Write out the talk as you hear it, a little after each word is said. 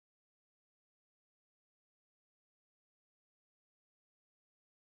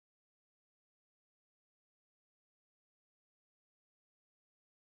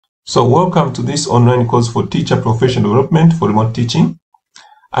So welcome to this online course for teacher professional development for remote teaching.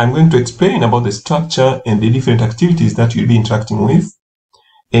 I'm going to explain about the structure and the different activities that you'll be interacting with.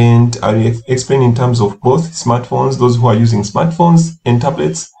 And I'll explain in terms of both smartphones, those who are using smartphones and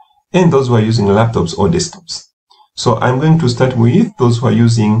tablets, and those who are using laptops or desktops. So I'm going to start with those who are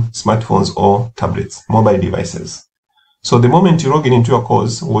using smartphones or tablets, mobile devices. So the moment you log in into your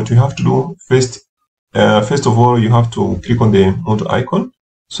course, what you have to do first of all, you have to click on the Moodle icon.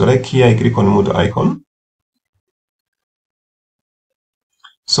 So like here, I click on the Moodle icon.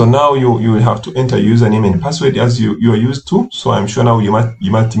 So now you will have to enter username and password as you are used to. So I'm sure now you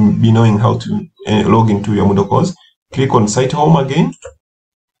might be knowing how to log into your Moodle course. Click on Site Home again,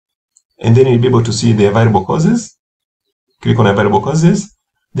 and then you'll be able to see the available courses. Click on available courses.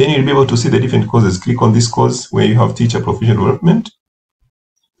 Then you'll be able to see the different courses. Click on this course where you have teacher professional development.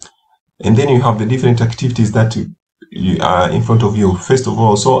 And then you have the different activities that you are in front of you. First of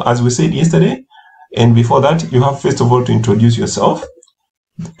all, so as we said yesterday, and before that, you have first of all to introduce yourself.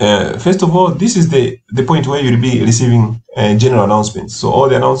 First of all, this is the point where you'll be receiving general announcements. So all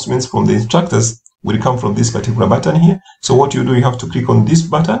the announcements from the instructors will come from this particular button here. So what you do, you have to click on this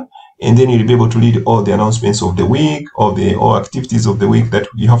button, and then you'll be able to read all the announcements of the week or all activities of the week that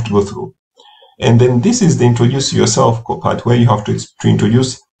you have to go through. And then this is the introduce yourself part where you have to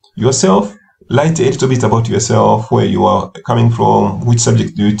introduce yourself, write a little bit about yourself, where you are coming from, which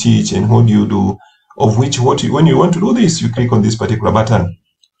subject do you teach, and what do you do, of which when you want to do this, you click on this particular button,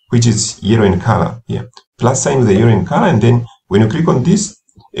 which is yellow in color here, plus sign with the yellow in color, and then when you click on this,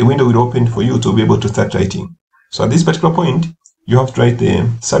 a window will open for you to be able to start writing. So at this particular point, you have to write the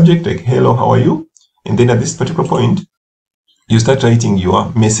subject like, hello, how are you? And then at this particular point, you start writing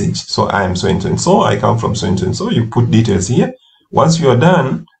your message. So I am so and so and so, I come from so and so and so, you put details here. Once you are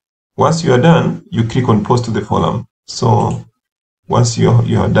done, you click on post to the forum. So once you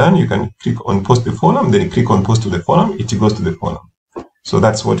are done, you can click on post the forum, then you click on post to the forum, it goes to the forum. So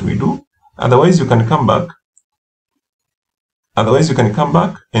that's what we do. Otherwise, you can come back.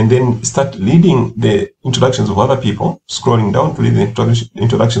 And then start reading the introductions of other people, scrolling down to read the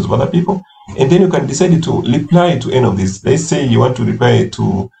introductions of other people. And then you can decide to reply to any of these. Let's say you want to reply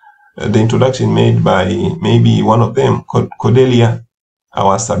to the introduction made by maybe one of them, Cordelia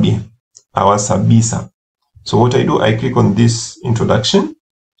Awasabisa. So what I do, I click on this introduction.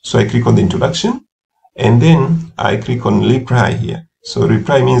 So I click on the introduction, and then I click on reply here. So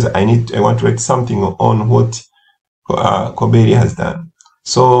reply means I want to write something on what Cordelia has done.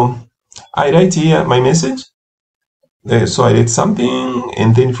 So I write here my message. So I write something,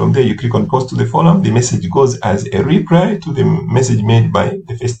 and then from there you click on post to the forum. The message goes as a reply to the message made by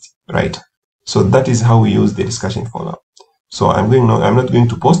the first writer. So that is how we use the discussion forum. So I'm not going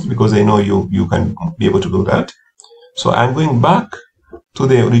to post because I know you can be able to do that. So I'm going back to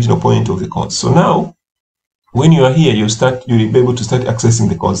the original point of the course. So now, when you are here, you'll be able to start accessing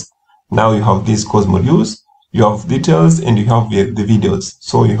the course. Now you have these course modules, you have details, and you have the videos.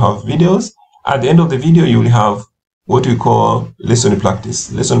 So you have videos. At the end of the video, you will have what we call lesson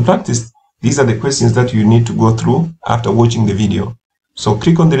practice. Lesson practice, these are the questions that you need to go through after watching the video. So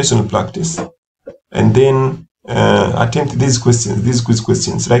click on the lesson practice, and then attempt these questions, these quiz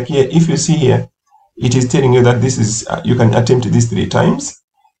questions. Like here, if you see here, it is telling you that this is, you can attempt this 3 times,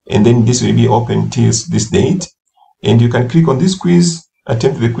 and then this will be open till this date. And you can click on this quiz,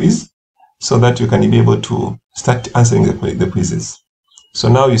 attempt the quiz, so that you can be able to start answering the quizzes. So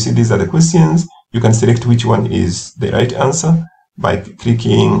now you see these are the questions. You can select which one is the right answer by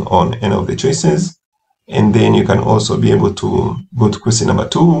clicking on any of the choices. And then you can also be able to go to question number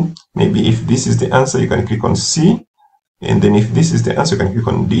 2. Maybe if this is the answer, you can click on C. And then if this is the answer, you can click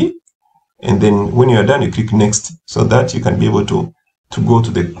on D. And then when you are done, you click next, so that you can be able to go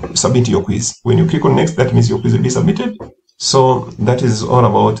to submit your quiz. When you click on next, that means your quiz will be submitted. So that is all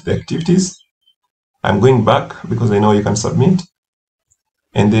about the activities. I'm going back because I know you can submit.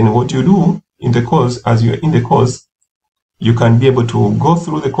 And then what you do in the course, as you're in the course, you can be able to go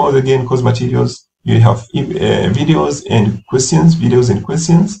through the course again, course materials. You have videos and questions,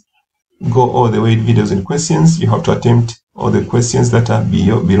 go all the way videos and questions. You have to attempt all the questions that are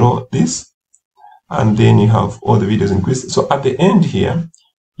below this. And then you have all the videos and questions. So at the end here,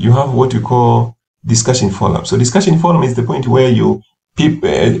 you have what you call discussion forum. So discussion forum is the point where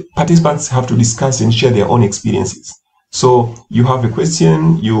participants have to discuss and share their own experiences. So you have a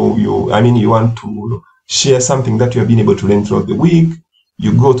question, you want to share something that you have been able to learn throughout the week.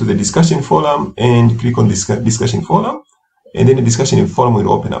 You go to the discussion forum and click on this discussion forum, and then the discussion forum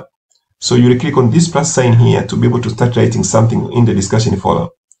will open up. So you will click on this plus sign here to be able to start writing something in the discussion forum.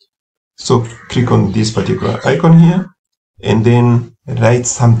 So click on this particular icon here, and then write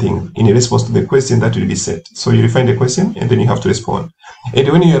something in response to the question that will be set. So you find the question and then you have to respond. And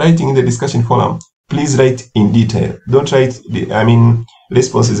when you're writing in the discussion forum, please write in detail. Don't write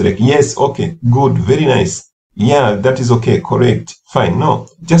responses like yes, okay, good, very nice, yeah, that is okay, correct, fine. No,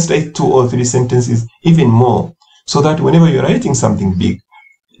 just write 2 or 3 sentences, even more, so that whenever you're writing something big,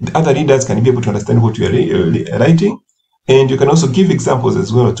 the other readers can be able to understand what you're writing. And you can also give examples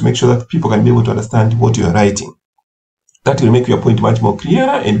as well to make sure that people can be able to understand what you're writing. That will make your point much more clearer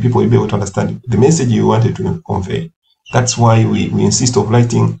and people will be able to understand the message you wanted to convey. That's why we insist of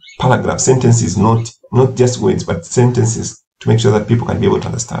writing paragraphs, sentences, not just words, but sentences, to make sure that people can be able to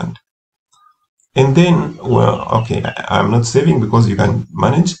understand. And then, well, okay, I'm not saving because you can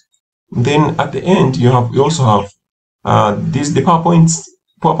manage. Then at the end, you also have the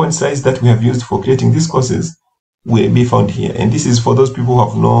PowerPoint slides that we have used for creating these courses will be found here. And this is for those people who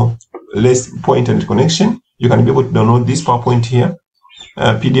have less poor internet connection. You can be able to download this PowerPoint here,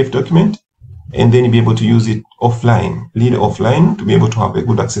 PDF document, and then be able to use it offline, read offline, to be able to have a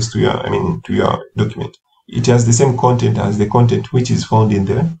good access to your document. It has the same content as the content which is found in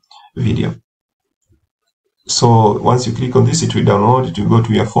the video. So once you click on this, it will download, it will go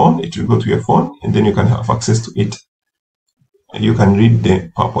to your phone, and then you can have access to it. You can read the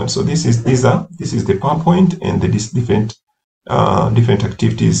PowerPoint. So this is the PowerPoint and the different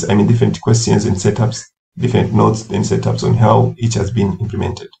activities, different questions and setups, different notes and setups on how each has been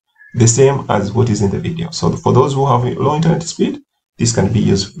implemented. The same as what is in the video. So for those who have a low internet speed, this can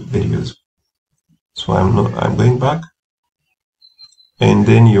be very useful. So I'm going back, and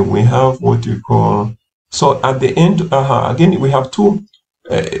then we have what you call. So at the end, again, we have 2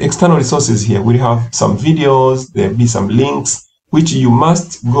 external resources here. We have some videos, there'll be some links, which you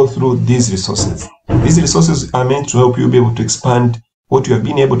must go through these resources. These resources are meant to help you be able to expand what you have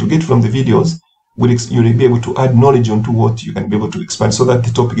been able to get from the videos. You will be able to add knowledge onto what you can be able to expand, so that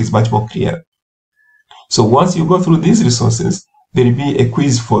the topic is much more clear. So once you go through these resources, there will be a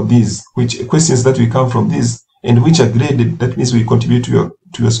quiz for these, which questions that will come from these and which are graded, that means will contribute to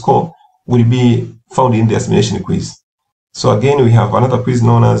your score, will be found in the assimilation quiz. So again, we have another quiz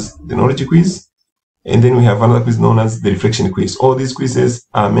known as the knowledge quiz, and then we have another quiz known as the reflection quiz. All these quizzes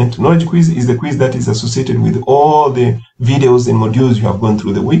are meant to. Knowledge quiz is the quiz that is associated with all the videos and modules you have gone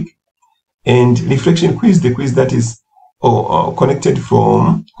through the week. And reflection quiz, the quiz that is connected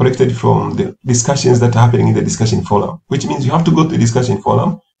from the discussions that are happening in the discussion forum, which means you have to go to the discussion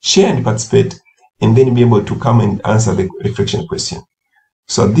forum, share and participate, and then be able to come and answer the reflection question.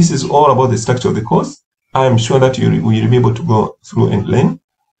 So this is all about the structure of the course. I am sure that you will be able to go through and learn,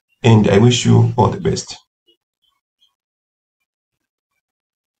 and I wish you all the best.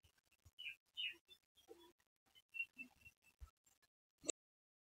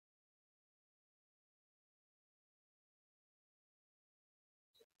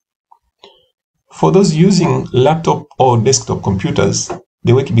 For those using laptop or desktop computers,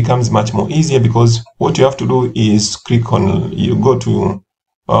 the work becomes much more easier, because what you have to do is you go to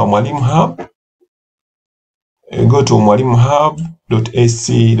Mwalimu Hub, go to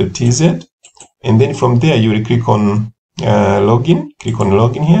mwalimuhub.ac.tz, and then from there you will click on login. Click on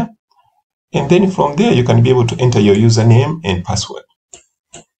login here, and then from there you can be able to enter your username and password.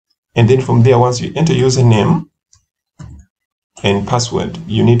 And then from there, once you enter username and password,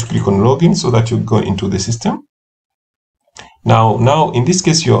 you need to click on login so that you go into the system. Now in this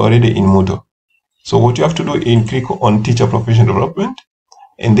case, you're already in Moodle. So what you have to do is click on Teacher Professional Development,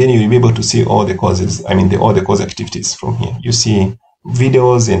 and then you'll be able to see all the courses, all the course activities from here. You see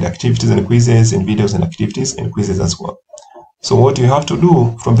videos and activities and quizzes, and videos and activities and quizzes as well. So what you have to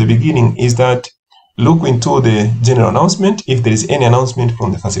do from the beginning is that look into the general announcement. If there is any announcement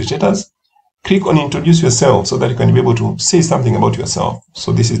from the facilitators, click on Introduce Yourself so that you can be able to say something about yourself.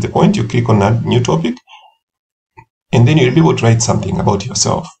 So this is the point. You click on Add New Topic, and then you'll be able to write something about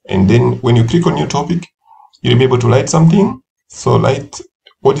yourself. And then when you click on New Topic, you'll be able to write something. So write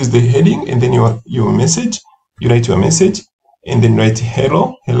what is the heading, and then your message. You write your message, and then write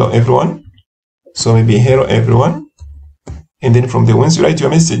hello everyone. So maybe hello everyone. And then from there, once you write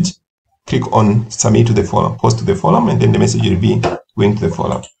your message, click on Submit to the forum, post to the forum, and then the message will be going to the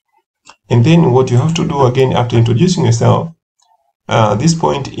forum. And then what you have to do again after introducing yourself, this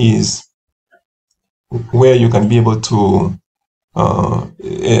point is where you can be able to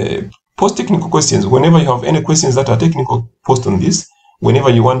post technical questions. Whenever you have any questions that are technical, post on this.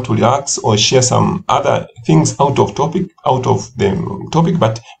 Whenever you want to relax or share some other things out of the topic,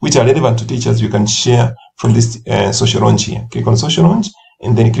 but which are relevant to teachers, you can share from this social launch here. Click on social launch,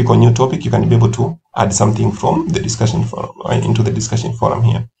 and then click on New Topic. You can be able to add something from the discussion forum into the discussion forum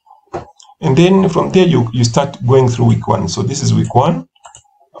here. And then from there, you start going through week 1. So this is week 1,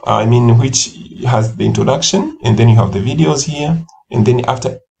 which has the introduction, and then you have the videos here. And then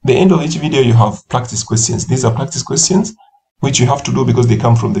after the end of each video, you have practice questions. These are practice questions, which you have to do because they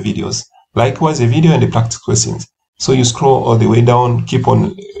come from the videos. Likewise, a video and the practice questions. So you scroll all the way down, keep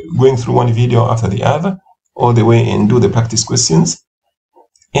on going through one video after the other, all the way, and do the practice questions.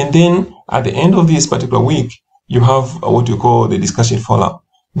 And then at the end of this particular week, you have what you call the discussion forum.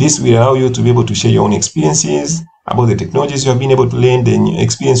 This will allow you to be able to share your own experiences about the technologies you have been able to learn, the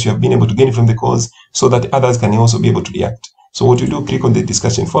experience you have been able to gain from the course, so that others can also be able to react. So what you do, click on the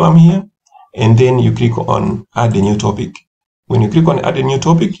discussion forum here, and then you click on add a new topic. When you click on add a new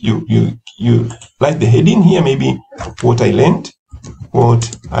topic, you like the heading here, maybe what I learned,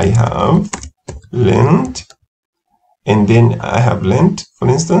 what I have learned, and then I have learned, for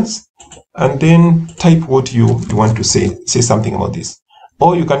instance, and then type what you want to say something about this.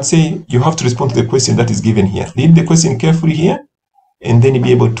 Or you can say you have to respond to the question that is given here. Read the question carefully here, and then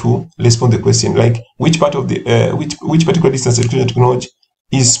be able to respond to the question, like which part of the which particular distance education technology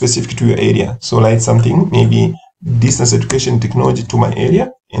is specific to your area. So write something, maybe distance education technology to my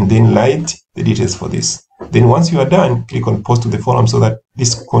area, and then write the details for this. Then once you are done, click on post to the forum so that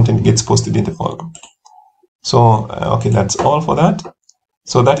this content gets posted in the forum. So okay, that's all for that.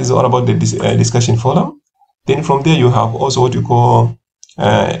 So that is all about the discussion forum. Then from there, you have also what you call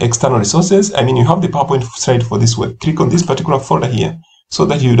external resources. You have the PowerPoint slide for this web. Click on this particular folder here so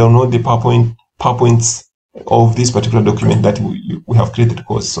that you download the PowerPoints of this particular document that we have created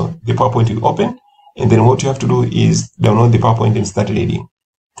course. So the PowerPoint will open, and then what you have to do is download the PowerPoint and start reading.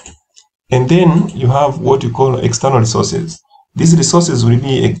 And then you have what you call external resources. These resources will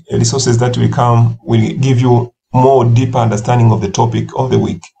be resources that will give you more deeper understanding of the topic of the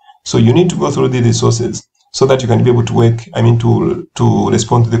week. So you need to go through these resources so that you can be able to work, to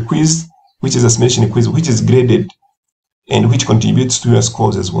respond to the quiz, which is a submission quiz, which is graded and which contributes to your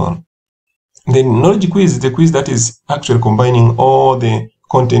scores as well. Then knowledge quiz is the quiz that is actually combining all the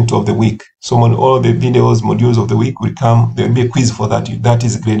content of the week. So when all the videos, modules of the week will come, there will be a quiz for that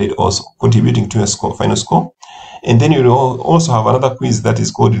is graded also, contributing to your score, final score. And then you will also have another quiz that is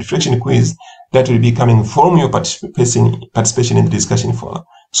called reflection quiz that will be coming from your participation in the discussion forum.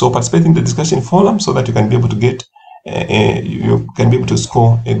 So participate in the discussion forum so that you can be able to get, to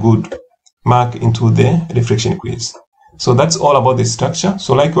score a good mark into the reflection quiz. So that's all about the structure.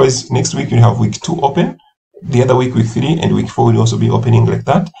 So likewise, next week you have week 2 open, the other week 3, and week 4 will also be opening like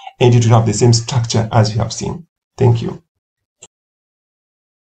that, and it will have the same structure as you have seen. Thank you.